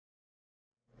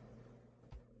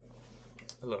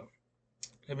Hello.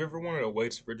 Have you ever wanted a way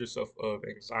to rid yourself of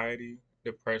anxiety,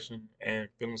 depression, and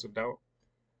feelings of doubt?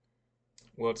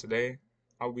 Well, today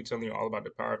I will be telling you all about the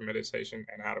power of meditation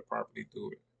and how to properly do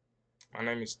it. My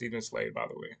name is Slade, by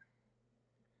the way.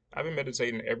 I've been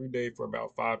meditating every day for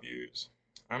about 5 years.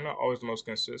 I'm not always the most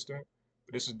consistent,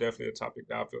 but this is definitely a topic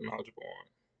that I feel knowledgeable on.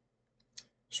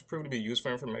 It should prove to be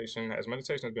useful information as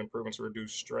meditation has been proven to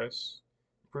reduce stress,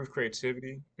 improve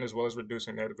creativity, and as well as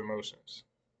reducing negative emotions.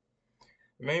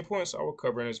 The main points I will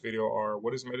cover in this video are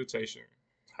what is meditation,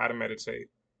 how to meditate,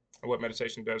 and what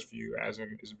meditation does for you as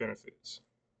in its benefits.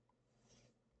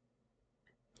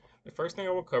 The first thing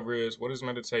I will cover is what is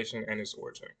meditation and its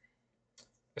origin.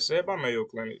 As said by Mayo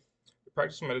Clinic, the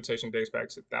practice of meditation dates back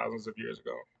to thousands of years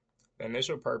ago. The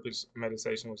initial purpose of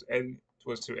meditation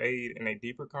was to aid in a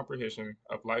deeper comprehension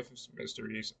of life's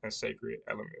mysteries and sacred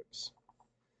elements.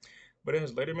 But it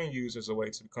has later been used as a way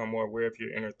to become more aware of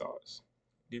your inner thoughts.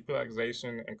 Deep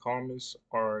relaxation and calmness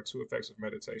are two effects of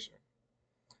meditation.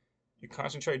 You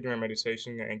concentrate during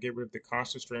meditation and get rid of the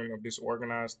constant stream of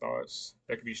disorganized thoughts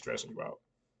that could be stressing you out.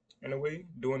 In a way,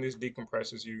 doing this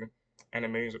decompresses you and the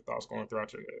millions of thoughts going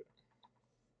throughout your head.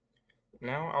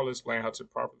 Now I'll explain how to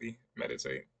properly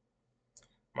meditate.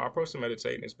 My approach to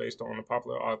meditating is based on the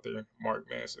popular author Mark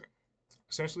Manson.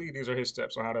 Essentially, these are his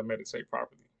steps on how to meditate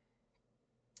properly.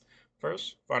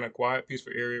 First, find a quiet,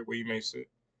 peaceful area where you may sit.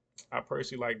 I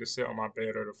personally like to sit on my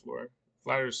bed or the floor. The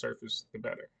flatter the surface, the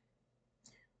better.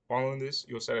 Following this,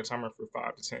 you'll set a timer for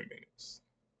 5 to 10 minutes.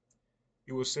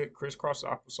 You will sit crisscross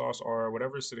applesauce or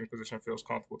whatever sitting position feels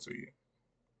comfortable to you.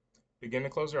 Begin to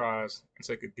close your eyes and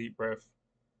take a deep breath,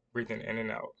 breathing in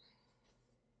and out.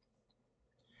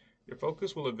 Your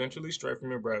focus will eventually stray from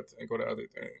your breath and go to other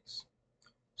things.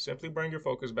 Simply bring your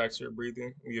focus back to your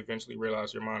breathing when you eventually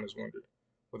realize your mind has wandered,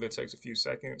 whether it takes a few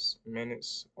seconds,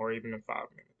 minutes, or even in 5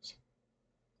 minutes.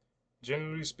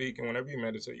 Generally speaking, whenever you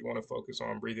meditate, you want to focus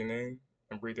on breathing in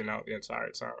and breathing out the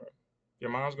entire time. Your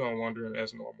mind's going to wander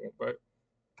as normal, but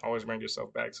always bring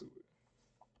yourself back to it.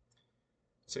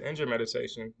 To end your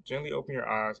meditation, gently open your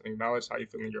eyes and acknowledge how you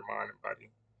feel in your mind and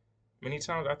body. Many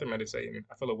times after meditating,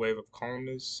 I feel a wave of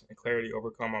calmness and clarity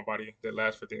overcome my body that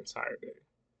lasts for the entire day.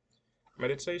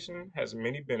 Meditation has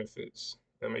many benefits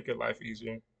that make your life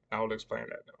easier. I will explain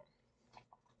that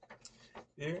now.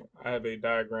 Here, I have a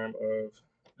diagram of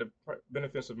the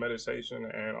benefits of meditation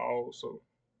and also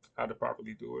how to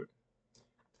properly do it.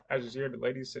 As you see here, the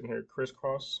lady sitting here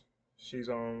crisscross. She's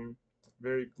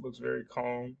very looks very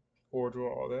calm, cordial,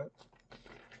 all that.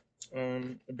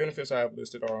 The benefits I have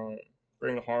listed are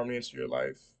bringing harmony into your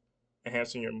life,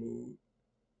 enhancing your mood,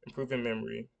 improving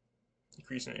memory,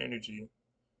 increasing energy,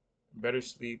 better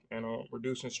sleep, and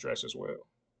reducing stress as well.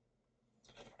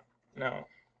 Now,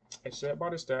 as said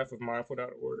by the staff of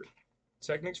mindful.org,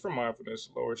 techniques for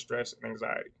mindfulness lower stress and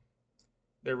anxiety.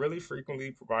 They're really frequently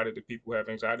provided to people who have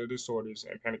anxiety disorders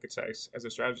and panic attacks as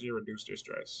a strategy to reduce their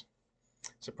stress.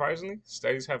 Surprisingly,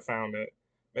 studies have found that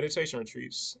meditation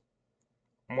retreats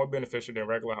are more beneficial than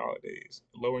regular holidays,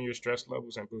 lowering your stress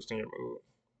levels and boosting your mood.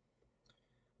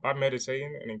 By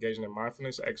meditating and engaging in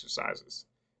mindfulness exercises,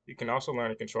 you can also learn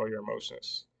to control your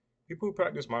emotions. People who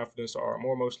practice mindfulness are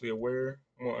more emotionally aware,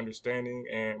 more understanding,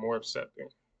 and more accepting.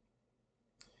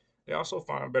 They also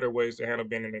find better ways to handle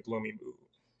being in a gloomy mood.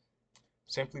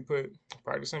 Simply put,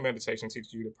 practicing meditation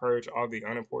teaches you to purge all the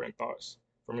unimportant thoughts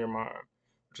from your mind,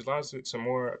 which allows it to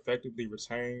more effectively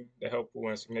retain the helpful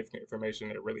and significant information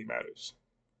that really matters.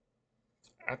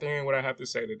 After hearing what I have to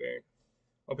say today,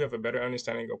 hope you have a better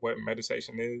understanding of what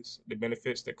meditation is, the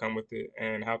benefits that come with it,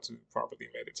 and how to properly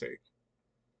meditate.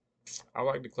 I would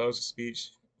like to close the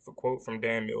speech with a quote from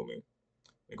Dan Millman.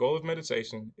 The goal of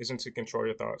meditation isn't to control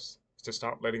your thoughts, it's to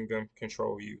stop letting them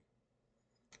control you.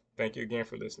 Thank you again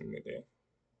for listening today.